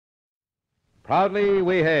Proudly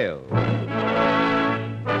we hail.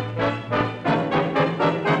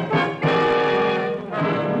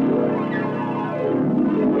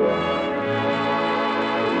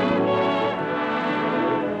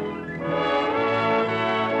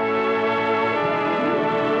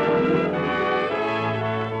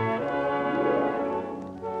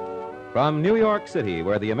 From New York City,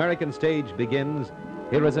 where the American stage begins,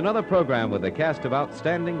 here is another program with a cast of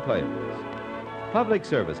outstanding players. Public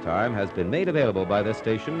service time has been made available by this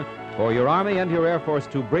station for your Army and your Air Force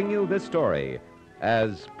to bring you this story,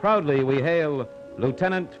 as proudly we hail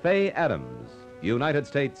Lieutenant Fay Adams, United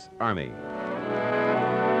States Army.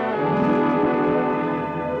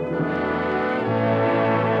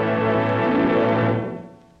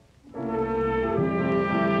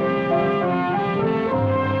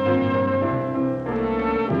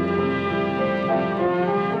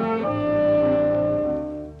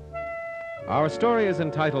 Our story is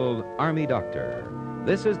entitled Army Doctor.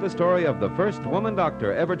 This is the story of the first woman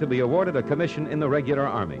doctor ever to be awarded a commission in the regular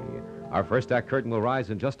Army. Our first act curtain will rise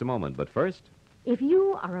in just a moment, but first... If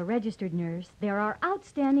you are a registered nurse, there are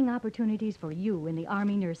outstanding opportunities for you in the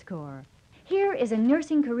Army Nurse Corps. Here is a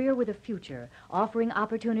nursing career with a future, offering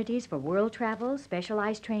opportunities for world travel,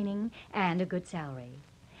 specialized training, and a good salary.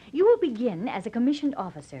 You will begin as a commissioned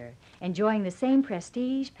officer, enjoying the same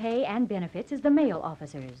prestige, pay, and benefits as the male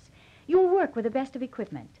officers. You will work with the best of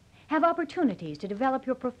equipment, have opportunities to develop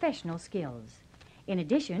your professional skills. In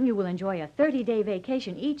addition, you will enjoy a 30-day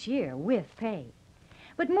vacation each year with pay.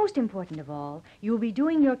 But most important of all, you will be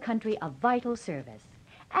doing your country a vital service.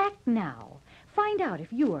 Act now. Find out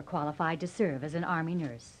if you are qualified to serve as an Army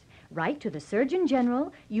nurse. Write to the Surgeon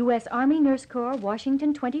General, U.S. Army Nurse Corps,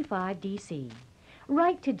 Washington 25, D.C.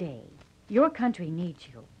 Write today. Your country needs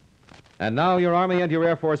you. And now your Army and your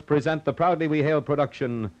Air Force present the Proudly We Hail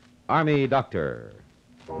production, Army Doctor.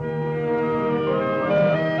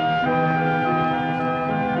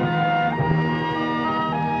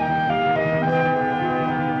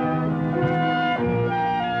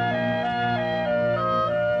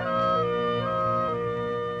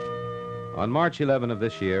 On March 11 of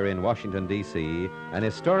this year in Washington, D.C., an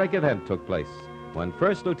historic event took place when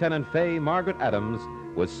First Lieutenant Fay Margaret Adams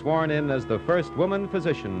was sworn in as the first woman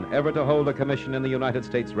physician ever to hold a commission in the United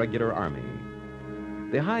States Regular Army.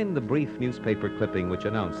 Behind the brief newspaper clipping which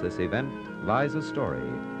announced this event lies a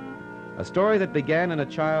story that began in a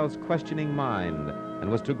child's questioning mind and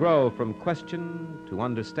was to grow from question to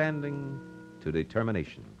understanding to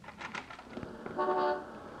determination.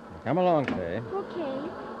 Come along, Fay. Okay.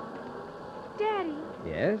 Daddy,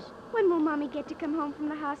 Yes? when will Mommy get to come home from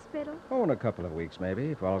the hospital? Oh, in a couple of weeks,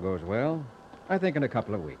 maybe, if all goes well. I think in a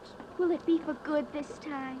couple of weeks. Will it be for good this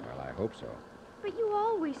time? Well, I hope so. But you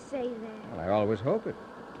always say that. Well, I always hope it.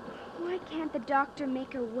 Why can't the doctor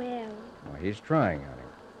make her well? Well, he's trying, honey.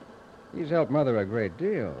 He's helped Mother a great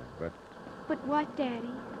deal, but... But what, Daddy?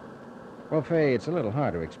 Well, Fay, it's a little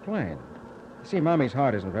hard to explain. You see, Mommy's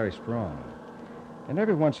heart isn't very strong. And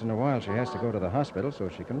every once in a while she has to go to the hospital so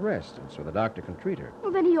she can rest and so the doctor can treat her.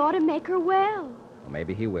 Well, then he ought to make her well. Well,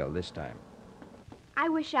 maybe he will this time. I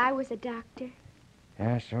wish I was a doctor.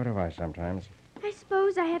 Yeah, so do I sometimes. I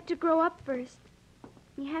suppose I have to grow up first.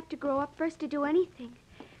 You have to grow up first to do anything.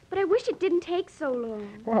 But I wish it didn't take so long.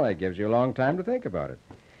 Well, that gives you a long time to think about it.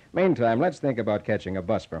 Meantime, let's think about catching a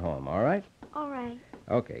bus for home, all right? All right.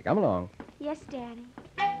 Okay, come along. Yes, Daddy.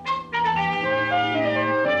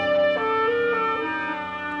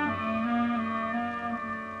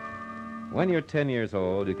 When you're 10 years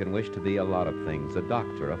old, you can wish to be a lot of things. A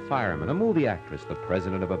doctor, a fireman, a movie actress, the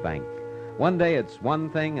president of a bank. One day it's one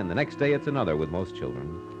thing, and the next day it's another with most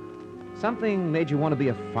children. Something made you want to be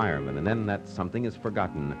a fireman, and then that something is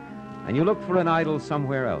forgotten, and you look for an idol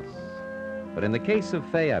somewhere else. But in the case of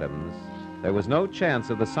Fay Adams, there was no chance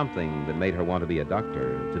of the something that made her want to be a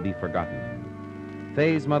doctor to be forgotten.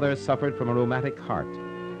 Fay's mother suffered from a rheumatic heart.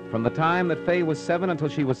 From the time that Fay was 7 until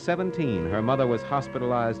she was 17, her mother was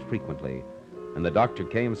hospitalized frequently, and the doctor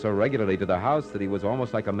came so regularly to the house that he was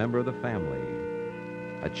almost like a member of the family.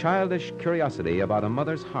 A childish curiosity about a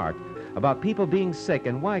mother's heart, about people being sick,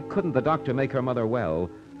 and why couldn't the doctor make her mother well,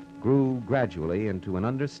 grew gradually into an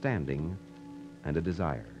understanding and a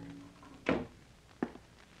desire.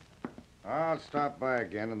 I'll stop by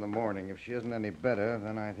again in the morning. If she isn't any better,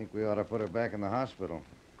 then I think we ought to put her back in the hospital.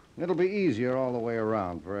 It'll be easier all the way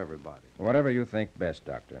around for everybody. Whatever you think best,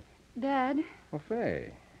 Doctor. Dad, Well,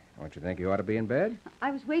 Fay, don't you think you ought to be in bed?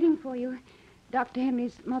 I was waiting for you. Dr.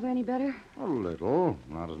 Henry's mother any better? A little.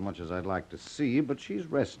 Not as much as I'd like to see, but she's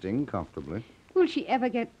resting comfortably. Will she ever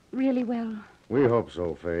get really well? We hope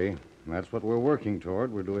so, Fay. That's what we're working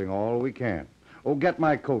toward. We're doing all we can. Oh, get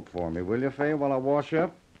my coat for me, will you, Fay, while I wash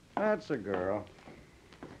up? That's a girl.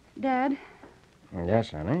 Dad,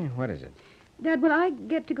 Yes, honey. What is it? Dad, will I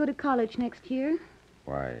get to go to college next year?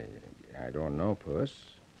 Why, I don't know, Puss.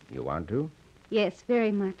 You want to? Yes,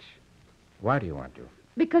 very much. Why do you want to?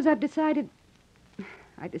 Because I decided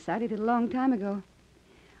it a long time ago.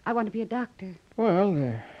 I want to be a doctor. Well,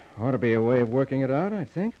 there ought to be a way of working it out, I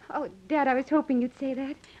think. Oh, Dad, I was hoping you'd say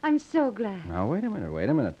that. I'm so glad. Now, wait a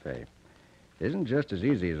minute, Fay. It isn't just as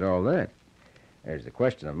easy as all that. There's the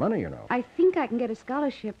question of money, you know. I think I can get a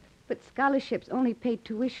scholarship, but scholarships only pay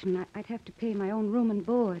tuition. I'd have to pay my own room and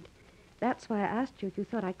board. That's why I asked you if you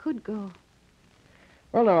thought I could go.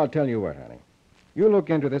 Well, now, I'll tell you what, honey. You look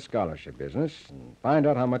into this scholarship business and find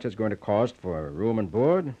out how much it's going to cost for room and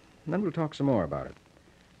board, and then we'll talk some more about it.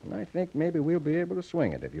 And I think maybe we'll be able to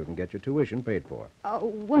swing it if you can get your tuition paid for. Oh,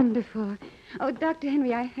 wonderful. Oh, Dr.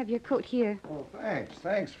 Henry, I have your coat here. Oh, thanks.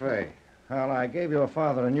 Thanks, Fay. Well, I gave your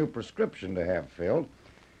father a new prescription to have filled.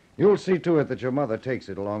 You'll see to it that your mother takes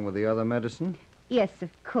it along with the other medicine? Yes, of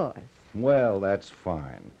course. Well, that's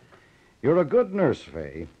fine. You're a good nurse,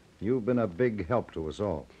 Fay. You've been a big help to us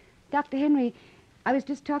all. Dr. Henry, I was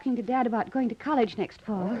just talking to Dad about going to college next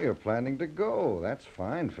fall. Oh, you're planning to go. That's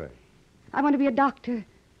fine, Fay. I want to be a doctor.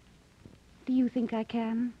 Do you think I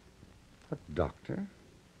can? A doctor?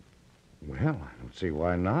 Well, I don't see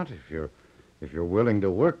why not. If you're willing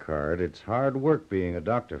to work hard, it's hard work being a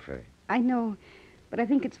doctor, Fay. I know, but I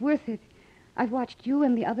think it's worth it. I've watched you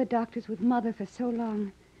and the other doctors with Mother for so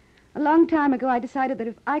long. A long time ago, I decided that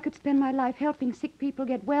if I could spend my life helping sick people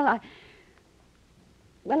get well,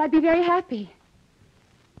 I'd be very happy.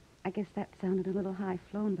 I guess that sounded a little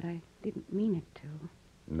high-flown, but I didn't mean it to.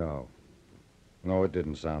 No. No, it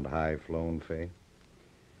didn't sound high-flown, Fay.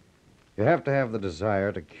 You have to have the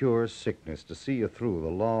desire to cure sickness, to see you through the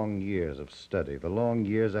long years of study, the long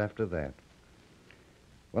years after that.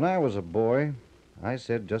 When I was a boy, I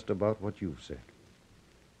said just about what you've said.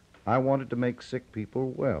 I wanted to make sick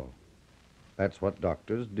people well. That's what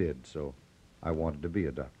doctors did, so I wanted to be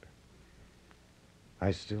a doctor.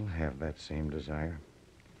 I still have that same desire.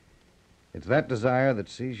 It's that desire that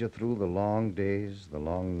sees you through the long days, the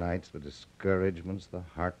long nights, the discouragements, the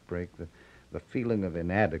heartbreak, the feeling of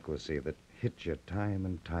inadequacy that hits you time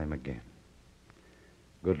and time again.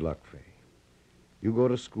 Good luck, Fay. You go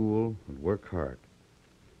to school and work hard.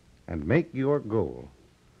 And make your goal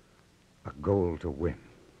a goal to win.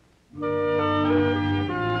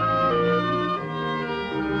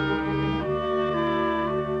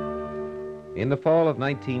 In the fall of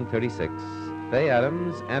 1936, Fay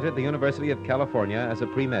Adams entered the University of California as a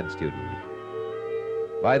pre-med student.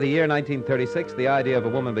 By the year 1936, the idea of a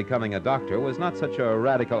woman becoming a doctor was not such a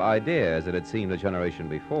radical idea as it had seemed a generation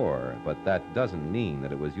before, but that doesn't mean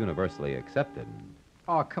that it was universally accepted.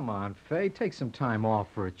 Oh, come on, Fay. Take some time off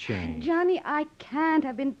for a change. Johnny, I can't.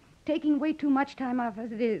 I've been taking way too much time off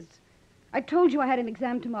as it is. I told you I had an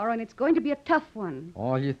exam tomorrow, and it's going to be a tough one.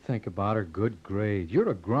 All you think about are good grades. You're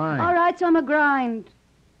a grind. All right, so I'm a grind.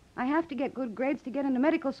 I have to get good grades to get into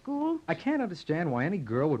medical school. I can't understand why any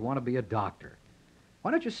girl would want to be a doctor.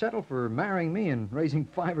 Why don't you settle for marrying me and raising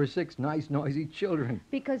 5 or 6 nice, noisy children?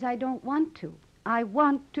 Because I don't want to. I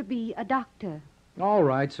want to be a doctor. All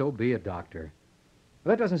right, so be a doctor.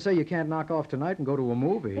 That doesn't say you can't knock off tonight and go to a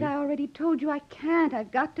movie. But I already told you I can't.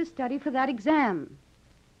 I've got to study for that exam.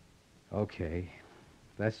 Okay,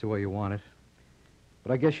 if that's the way you want it.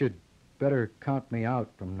 But I guess you'd better count me out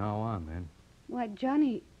from now on, then. Why,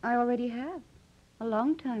 Johnny, I already have. A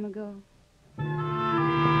long time ago.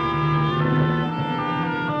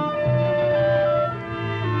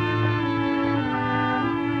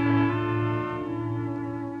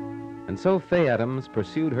 And so Fay Adams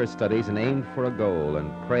pursued her studies and aimed for a goal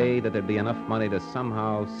and prayed that there'd be enough money to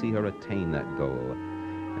somehow see her attain that goal.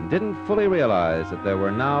 And didn't fully realize that there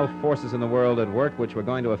were now forces in the world at work which were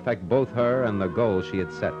going to affect both her and the goal she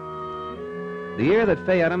had set. The year that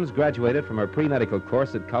Fay Adams graduated from her pre-medical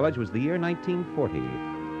course at college was the year 1940.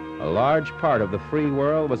 A large part of the free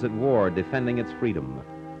world was at war defending its freedom.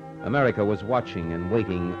 America was watching and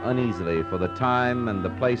waiting uneasily for the time and the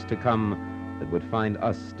place to come that would find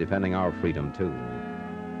us defending our freedom, too.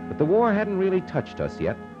 But the war hadn't really touched us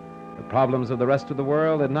yet. The problems of the rest of the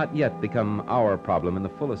world had not yet become our problem in the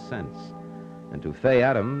fullest sense. And to Fay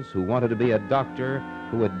Adams, who wanted to be a doctor,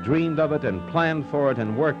 who had dreamed of it and planned for it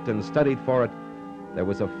and worked and studied for it, there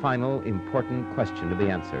was a final, important question to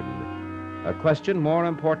be answered. A question more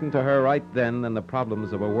important to her right then than the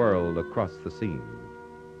problems of a world across the sea.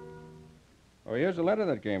 Oh, here's a letter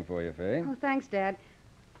that came for you, Fay. Oh, thanks, Dad.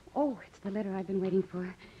 Oh, it's the letter I've been waiting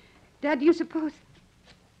for. Dad, do you suppose...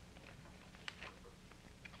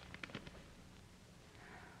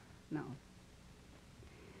 No.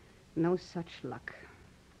 No such luck.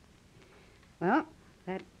 Well,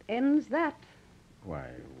 that ends that. Why,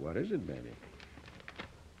 what is it, baby?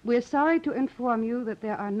 We're sorry to inform you that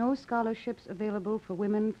there are no scholarships available for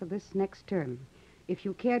women for this next term. If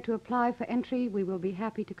you care to apply for entry, we will be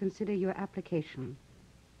happy to consider your application.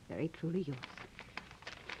 Very truly yours.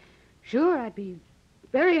 Sure, I'd be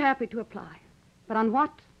very happy to apply. But on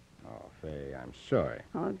what? Oh, Fay, I'm sorry.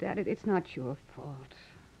 Oh, Dad, it's not your fault.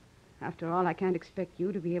 After all, I can't expect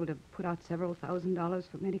you to be able to put out several $1,000s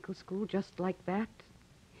for medical school just like that.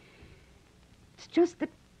 It's just that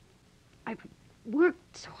I've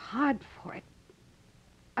worked so hard for it.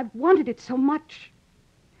 I've wanted it so much.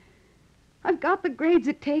 I've got the grades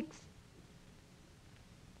it takes.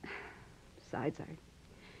 Besides, I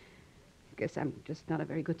guess I'm just not a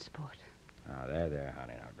very good sport. Now, there,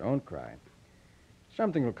 honey. Now, don't cry.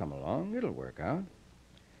 Something will come along. It'll work out.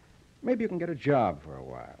 Maybe you can get a job for a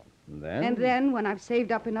while. And then, when I've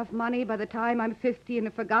saved up enough money, by the time I'm 50 and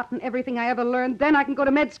have forgotten everything I ever learned, then I can go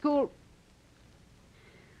to med school.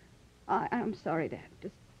 I'm sorry, Dad.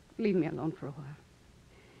 Just leave me alone for a while.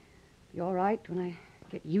 Be all right when I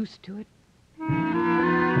get used to it.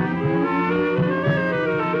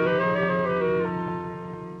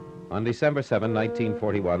 On December 7,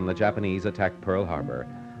 1941, the Japanese attacked Pearl Harbor.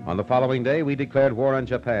 On the following day, we declared war on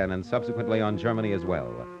Japan and subsequently on Germany as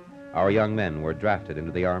well. Our young men were drafted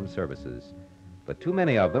into the armed services. But too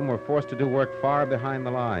many of them were forced to do work far behind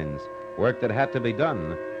the lines, work that had to be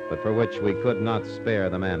done, but for which we could not spare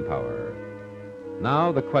the manpower.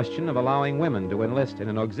 Now the question of allowing women to enlist in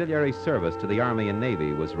an auxiliary service to the Army and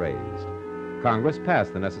Navy was raised. Congress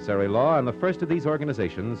passed the necessary law, and the first of these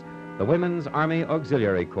organizations, the Women's Army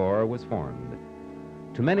Auxiliary Corps, was formed.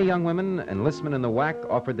 To many young women, enlistment in the WAC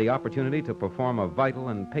offered the opportunity to perform a vital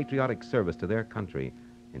and patriotic service to their country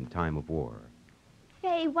in time of war.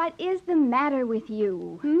 Fay, what is the matter with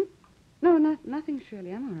you? No, nothing,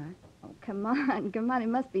 Shirley. I'm all right. Oh, come on. It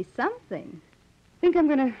must be something. Think I'm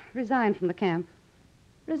going to resign from the camp.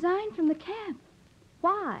 Resign from the camp?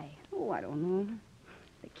 Why? Oh, I don't know.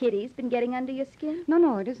 The kitty's been getting under your skin?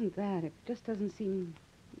 No, it isn't that. It just doesn't seem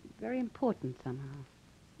very important somehow.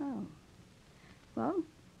 Oh. Well,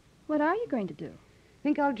 what are you going to do?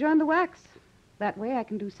 Think I'll join the WACs. That way I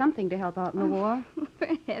can do something to help out in the war. For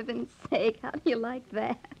heaven's sake, how do you like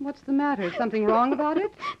that? What's the matter? Is something wrong about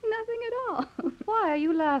it? Nothing at all. Why are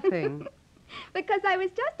you laughing? Because I was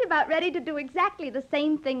just about ready to do exactly the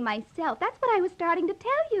same thing myself. That's what I was starting to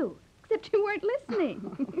tell you, except you weren't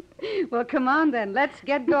listening. Well, come on then. Let's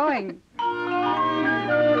get going.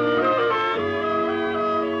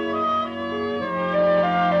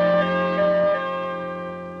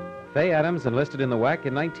 Fay Adams enlisted in the WAC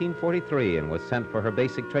in 1943 and was sent for her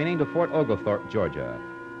basic training to Fort Oglethorpe, Georgia.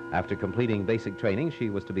 After completing basic training, she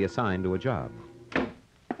was to be assigned to a job.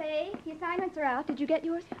 Fay, the assignments are out. Did you get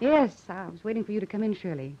yours? Yes, I was waiting for you to come in,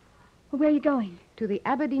 Shirley. Well, where are you going? To the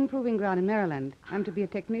Aberdeen Proving Ground in Maryland. I'm to be a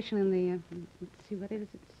technician in the, let's see, what does it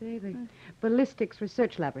say? The Ballistics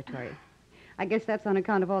Research Laboratory. I guess that's on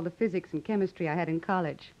account of all the physics and chemistry I had in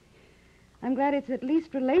college. I'm glad it's at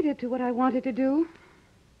least related to what I wanted to do.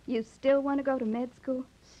 You still want to go to med school?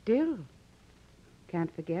 Still.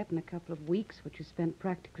 Can't forget in a couple of weeks what you spent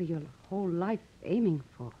practically your whole life aiming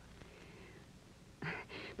for.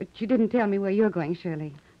 But you didn't tell me where you're going,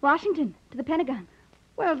 Shirley. Washington, to the Pentagon.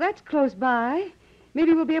 Well, that's close by.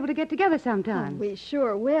 Maybe we'll be able to get together sometime. Oh, we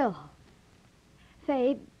sure will.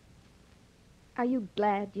 Fay, are you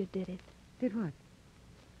glad you did it? Did what?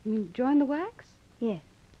 You mean join the WACs? Yes.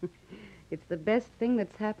 It's the best thing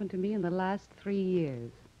that's happened to me in the last 3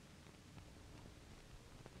 years.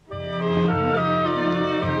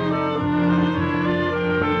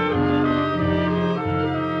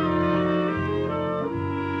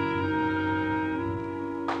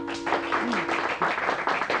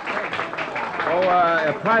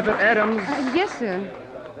 Private Adams. Yes, sir.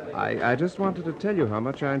 I just wanted to tell you how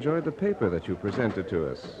much I enjoyed the paper that you presented to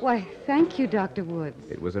us. Why, thank you, Dr. Woods.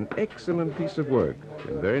 It was an excellent piece of work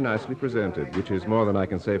and very nicely presented, which is more than I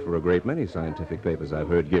can say for a great many scientific papers I've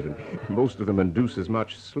heard given. Most of them induce as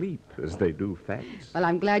much sleep as they do facts. Well,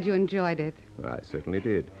 I'm glad you enjoyed it. I certainly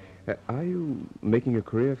did. Are you making a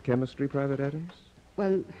career of chemistry, Private Adams?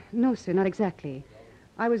 Well, no, sir, not exactly.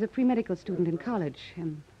 I was a pre-medical student in college,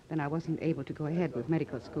 and then I wasn't able to go ahead with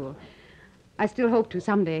medical school. I still hope to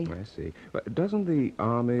someday. I see. But doesn't the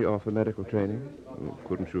Army offer medical training?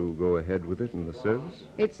 Couldn't you go ahead with it in the service?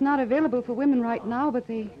 It's not available for women right now, but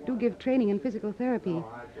they do give training in physical therapy.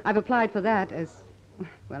 I've applied for that as,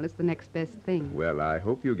 well, it's the next best thing. Well, I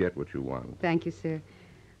hope you get what you want. Thank you, sir.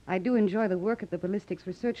 I do enjoy the work at the Ballistics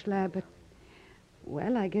Research Lab, but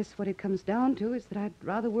Well, I guess what it comes down to is that I'd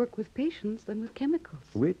rather work with patients than with chemicals.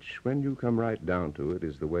 Which, when you come right down to it,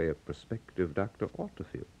 is the way a prospective doctor ought to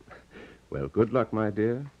feel. Well, good luck, my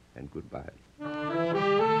dear, and goodbye.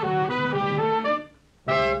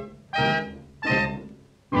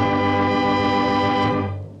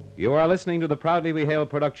 You are listening to the Proudly We Hail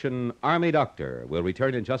production, Army Doctor. We'll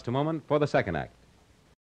return in just a moment for the second act.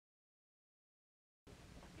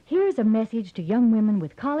 Here's a message to young women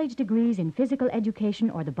with college degrees in physical education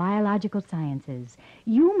or the biological sciences.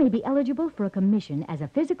 You may be eligible for a commission as a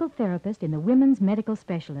physical therapist in the Women's Medical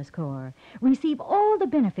Specialist Corps. Receive all the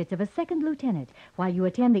benefits of a second lieutenant while you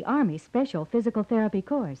attend the Army Special Physical Therapy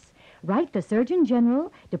course. Write the Surgeon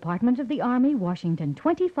General, Department of the Army, Washington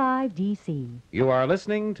 25, D.C. You are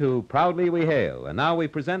listening to Proudly We Hail, and now we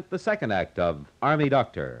present the second act of Army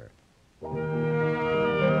Doctor.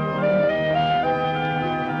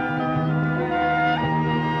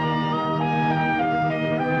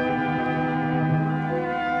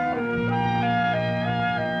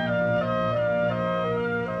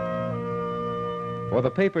 For the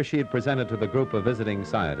paper she had presented to the group of visiting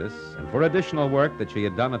scientists, and for additional work that she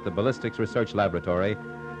had done at the Ballistics Research Laboratory,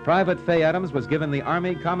 Private Faye Adams was given the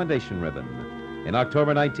Army Commendation Ribbon. In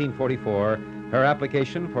October 1944, her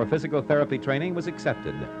application for physical therapy training was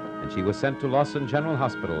accepted, and she was sent to Lawson General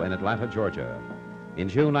Hospital in Atlanta, Georgia. In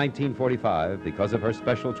June 1945, because of her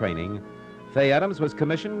special training, Faye Adams was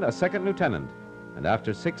commissioned a second lieutenant, and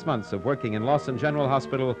after 6 months of working in Lawson General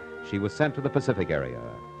Hospital, she was sent to the Pacific area.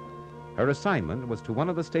 Her assignment was to one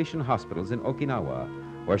of the station hospitals in Okinawa,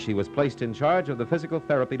 where she was placed in charge of the physical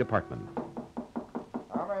therapy department.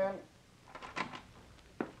 Come in.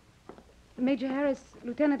 Major Harris,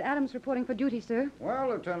 Lieutenant Adams reporting for duty, sir. Well,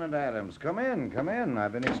 Lieutenant Adams, come in, come in.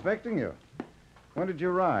 I've been expecting you. When did you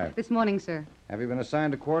arrive? This morning, sir. Have you been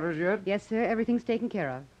assigned to quarters yet? Yes, sir. Everything's taken care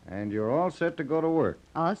of. And you're all set to go to work?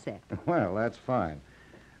 All set. Well, that's fine.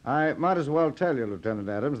 I might as well tell you, Lieutenant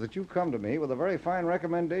Adams, that you've come to me with a very fine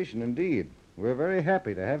recommendation indeed. We're very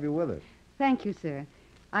happy to have you with us. Thank you, sir.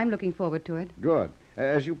 I'm looking forward to it. Good.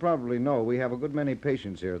 As you probably know, we have a good many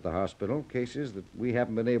patients here at the hospital, cases that we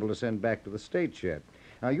haven't been able to send back to the States yet.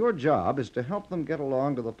 Now, your job is to help them get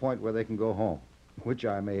along to the point where they can go home, which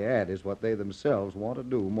I may add is what they themselves want to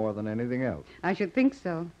do more than anything else. I should think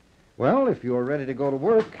so. Well, if you're ready to go to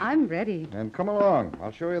work... I'm ready. Then come along.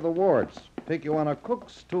 I'll show you the wards. Take you on a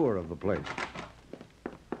cook's tour of the place.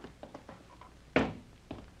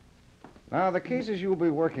 Now, the cases you'll be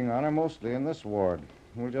working on are mostly in this ward.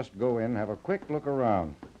 We'll just go in, have a quick look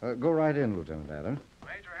around. Go right in, Lieutenant Adams.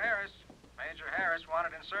 Major Harris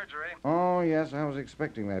wanted in surgery. Oh, yes, I was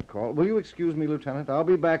expecting that call. Will you excuse me, Lieutenant? I'll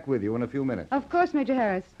be back with you in a few minutes. Of course, Major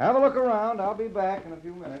Harris. Have a look around. I'll be back in a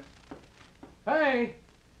few minutes. Hey!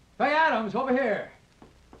 Faye Adams, over here.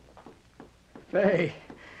 Faye.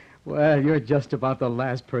 Well, you're just about the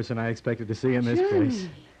last person I expected to see in this place.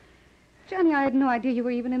 Johnny, I had no idea you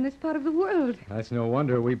were even in this part of the world. That's no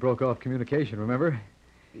wonder we broke off communication, remember?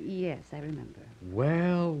 Yes, I remember.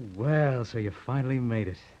 Well, so you finally made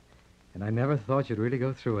it. And I never thought you'd really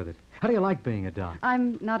go through with it. How do you like being a doc?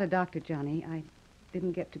 I'm not a doctor, Johnny. I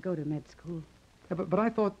didn't get to go to med school. Yeah, but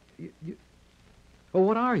I thought you... Oh,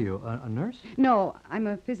 what are you, a nurse? No, I'm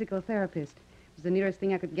a physical therapist. It was the nearest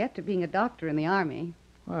thing I could get to being a doctor in the Army.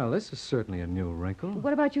 Well, this is certainly a new wrinkle.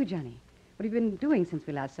 What about you, Johnny? What have you been doing since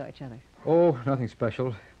we last saw each other? Oh, nothing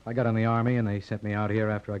special. I got in the Army, and they sent me out here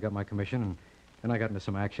after I got my commission, and then I got into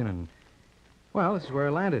some action, and... Well, this is where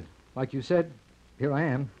I landed. Like you said, here I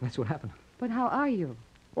am. That's what happened. But how are you?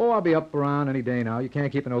 Oh, I'll be up around any day now. You can't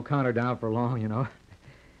keep an O'Connor down for long, you know.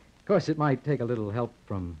 Of course, it might take a little help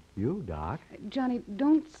from you, Doc. Johnny,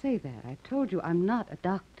 don't say that. I told you I'm not a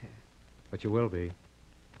doctor. But you will be.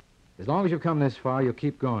 As long as you've come this far, you'll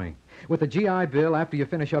keep going. With the GI Bill, after you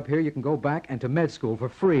finish up here, you can go back and to med school for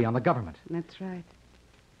free on the government. That's right.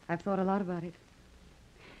 I've thought a lot about it.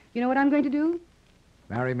 You know what I'm going to do?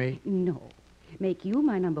 Marry me? No. Make you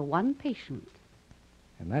my number one patient.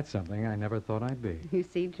 And that's something I never thought I'd be. You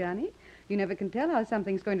see, Johnny? You never can tell how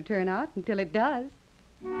something's going to turn out until it does.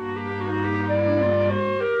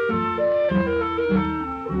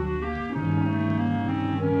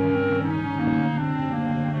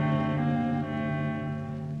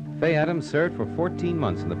 Faye Adams served for 14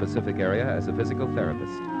 months in the Pacific area as a physical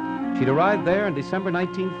therapist. She'd arrived there in December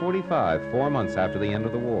 1945, 4 months after the end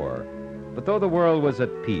of the war. But though the world was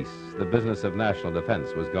at peace, the business of national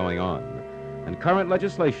defense was going on, and current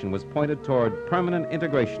legislation was pointed toward permanent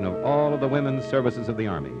integration of all of the women's services of the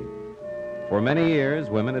Army. For many years,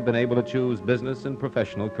 women had been able to choose business and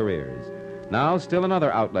professional careers. Now, still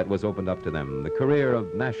another outlet was opened up to them, the career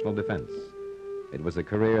of national defense. It was a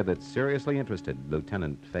career that seriously interested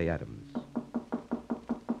Lieutenant Fay Adams.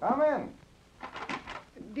 Come in.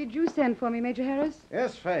 Did you send for me, Major Harris?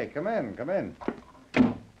 Yes, Fay, come in, come in.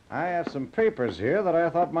 I have some papers here that I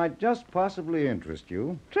thought might just possibly interest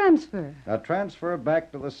you. Transfer. A transfer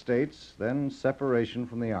back to the States, then separation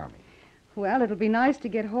from the Army. Well, it'll be nice to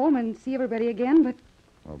get home and see everybody again, but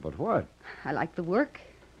Oh, but what? I like the work.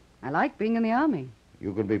 I like being in the Army.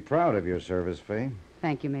 You can be proud of your service, Fay.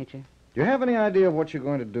 Thank you, Major. Do you have any idea of what you're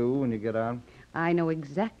going to do when you get out? I know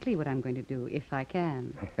exactly what I'm going to do, if I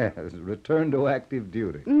can. Yes, return to active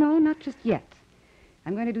duty. No, not just yet.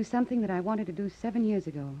 I'm going to do something that I wanted to do 7 years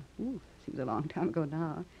ago. Ooh, seems a long time ago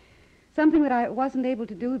now. Something that I wasn't able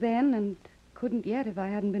to do then and couldn't yet if I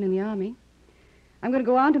hadn't been in the Army. I'm going to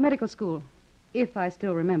go on to medical school, if I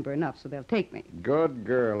still remember enough so they'll take me. Good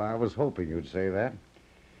girl. I was hoping you'd say that.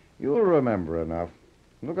 You'll remember enough.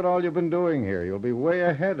 Look at all you've been doing here. You'll be way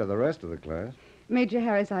ahead of the rest of the class. Major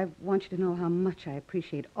Harris, I want you to know how much I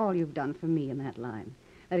appreciate all you've done for me in that line.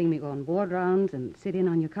 Letting me go on board rounds and sit in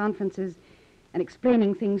on your conferences and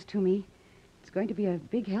explaining things to me. It's going to be a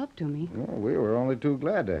big help to me. Well, we were only too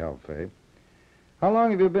glad to help, Fay. How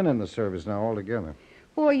long have you been in the service now altogether?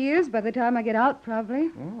 4 years by the time I get out,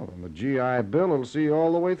 probably. Oh, and the GI Bill will see you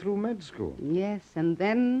all the way through med school. Yes, and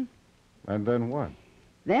then... And then what?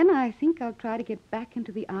 Then I think I'll try to get back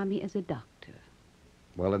into the Army as a doctor.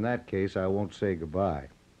 Well, in that case, I won't say goodbye.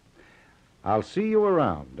 I'll see you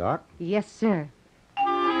around, Doc. Yes, sir.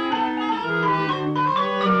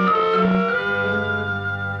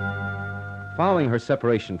 Following her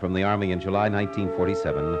separation from the Army in July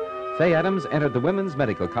 1947, Fay Adams entered the Women's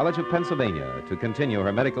Medical College of Pennsylvania to continue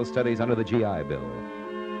her medical studies under the GI Bill.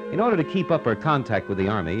 In order to keep up her contact with the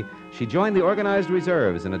Army, she joined the organized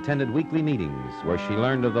reserves and attended weekly meetings where she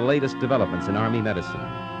learned of the latest developments in Army medicine.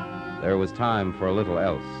 There was time for a little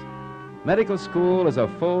else. Medical school is a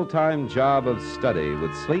full-time job of study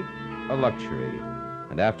with sleep a luxury.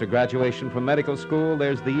 And after graduation from medical school,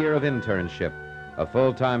 there's the year of internship, a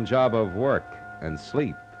full-time job of work and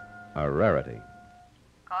sleep, a rarity.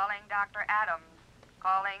 Calling Dr. Adams.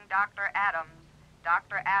 Calling Dr. Adams.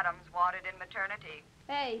 Dr. Adams wanted in maternity.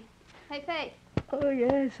 Hey, Faye. Oh,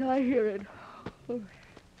 yes, I hear it. Oh,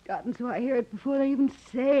 gotten so I hear it before they even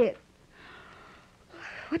say it.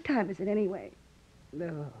 What time is it anyway?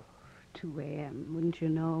 Oh, 2 a.m., wouldn't you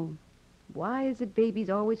know? Why is it babies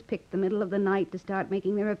always pick the middle of the night to start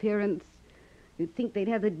making their appearance? You'd think they'd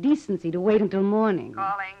have the decency to wait until morning.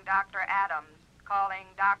 Calling Dr. Adams. Calling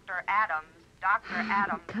Dr. Adams. Dr.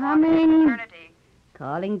 Adams Coming. wanted in maternity.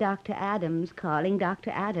 Calling Dr. Adams, calling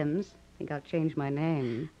Dr. Adams. I think I'll change my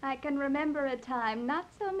name. I can remember a time not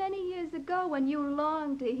so many years ago when you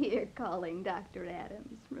longed to hear calling Dr.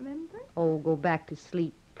 Adams. Remember? Oh, go back to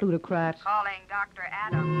sleep, plutocrat. Calling Dr.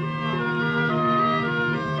 Adams.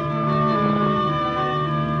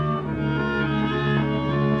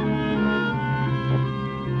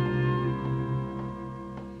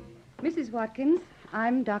 Mrs. Watkins,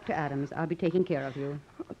 I'm Dr. Adams. I'll be taking care of you.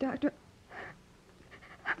 Oh, Doctor,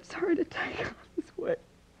 I'm sorry to take on this way,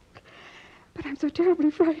 but I'm so terribly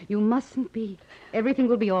frightened. You mustn't be. Everything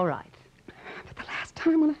will be all right. But the last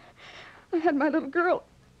time when I had my little girl,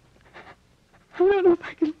 I don't know if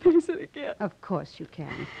I can face it again. Of course you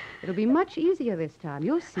can. It'll be much easier this time.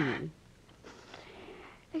 You'll see.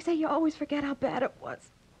 They say you always forget how bad it was.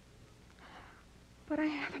 But I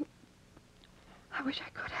haven't. I wish I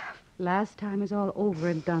could have. Last time is all over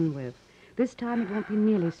and done with. This time it won't be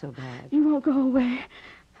nearly so bad. You won't go away.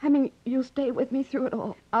 I mean, you'll stay with me through it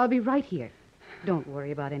all. I'll be right here. Don't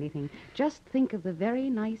worry about anything. Just think of the very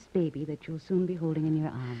nice baby that you'll soon be holding in your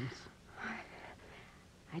arms.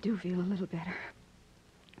 I do feel a little better.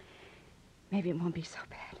 Maybe it won't be so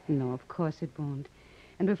bad. No, of course it won't.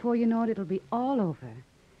 And before you know it, it'll be all over.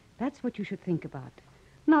 That's what you should think about.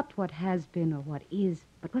 Not what has been or what is,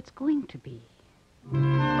 but what's going to be.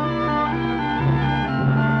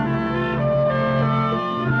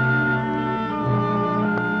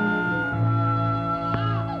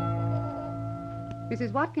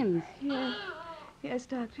 Mrs. Watkins. Yes. Yes,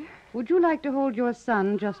 Doctor. Would you like to hold your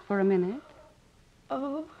son just for a minute?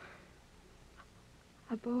 Oh.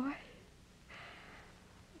 A boy?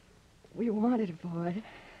 We wanted a boy.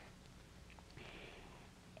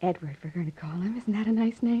 Edward, we're going to call him. Isn't that a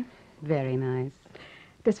nice name? Very nice.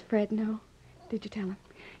 Does Fred know? Did you tell him?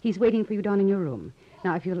 He's waiting for you down in your room.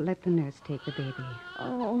 Now, if you'll let the nurse take the baby.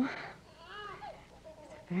 Oh.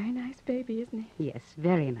 He's a very nice baby, isn't he? Yes,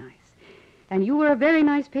 very nice. And you were a very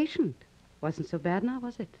nice patient. Wasn't so bad now,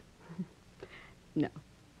 was it? No.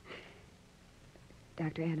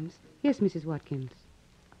 Dr. Adams. Yes, Mrs. Watkins.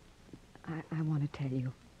 I want to tell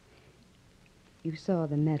you. You saw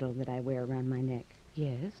the medal that I wear around my neck.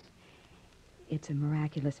 Yes? It's a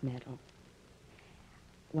miraculous medal.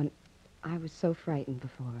 When I was so frightened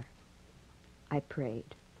before, I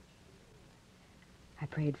prayed. I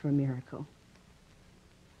prayed for a miracle.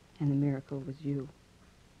 And the miracle was you.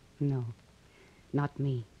 No, not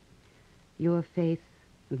me. Your faith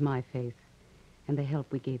and my faith, and the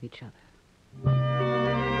help we gave each other.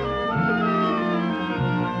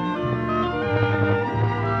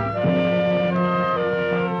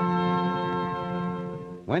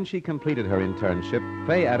 When she completed her internship,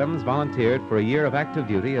 Faye Adams volunteered for a year of active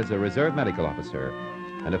duty as a reserve medical officer,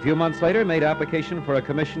 and a few months later made application for a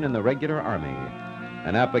commission in the regular Army,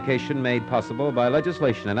 an application made possible by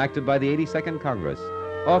legislation enacted by the 82nd Congress,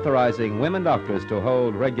 authorizing women doctors to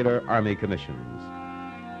hold regular Army commissions.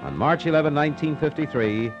 On March 11,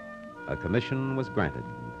 1953, a commission was granted.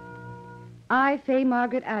 I, Faye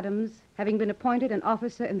Margaret Adams, having been appointed an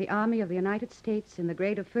officer in the Army of the United States in the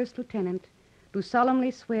grade of First Lieutenant, do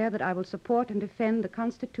solemnly swear that I will support and defend the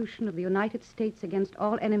Constitution of the United States against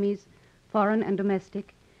all enemies, foreign and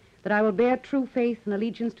domestic, that I will bear true faith and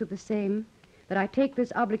allegiance to the same, that I take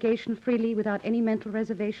this obligation freely without any mental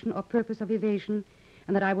reservation or purpose of evasion,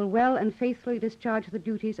 and that I will well and faithfully discharge the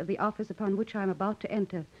duties of the office upon which I am about to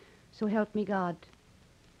enter. So help me God.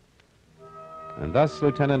 And thus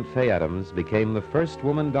Lieutenant Faye Adams became the first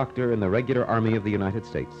woman doctor in the regular Army of the United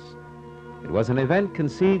States. It was an event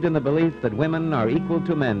conceived in the belief that women are equal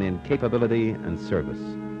to men in capability and service.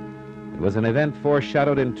 It was an event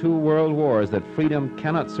foreshadowed in 2 world wars that freedom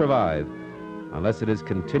cannot survive unless it is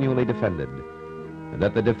continually defended, and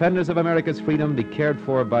that the defenders of America's freedom be cared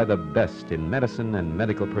for by the best in medicine and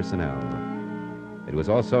medical personnel. It was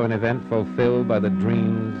also an event fulfilled by the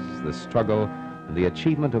dreams, the struggle, and the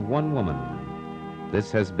achievement of one woman.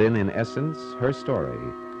 This has been, in essence, her story,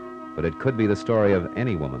 but it could be the story of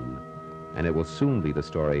any woman, and it will soon be the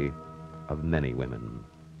story of many women.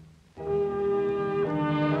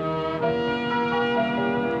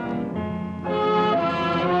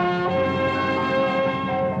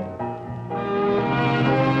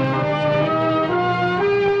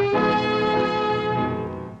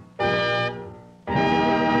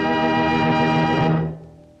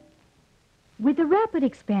 With the rapid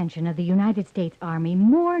expansion of the United States Army,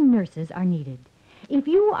 more nurses are needed. If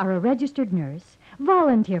you are a registered nurse,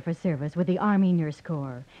 volunteer for service with the Army Nurse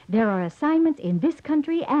Corps. There are assignments in this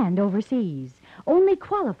country and overseas. Only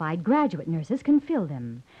qualified graduate nurses can fill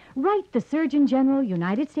them. Write the Surgeon General,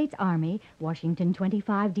 United States Army, Washington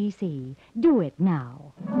 25, D.C. Do it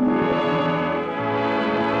now.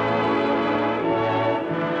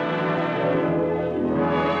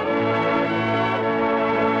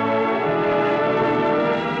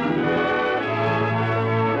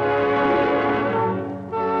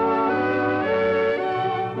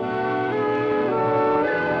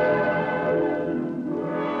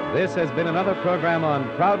 This has been another program on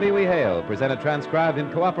Proudly We Hail, presented transcribed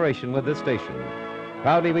in cooperation with this station.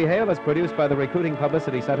 Proudly We Hail is produced by the Recruiting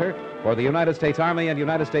Publicity Center for the United States Army and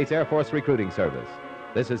United States Air Force Recruiting Service.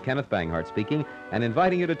 This is Kenneth Banghart speaking and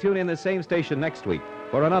inviting you to tune in the same station next week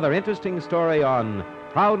for another interesting story on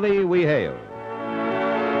Proudly We Hail.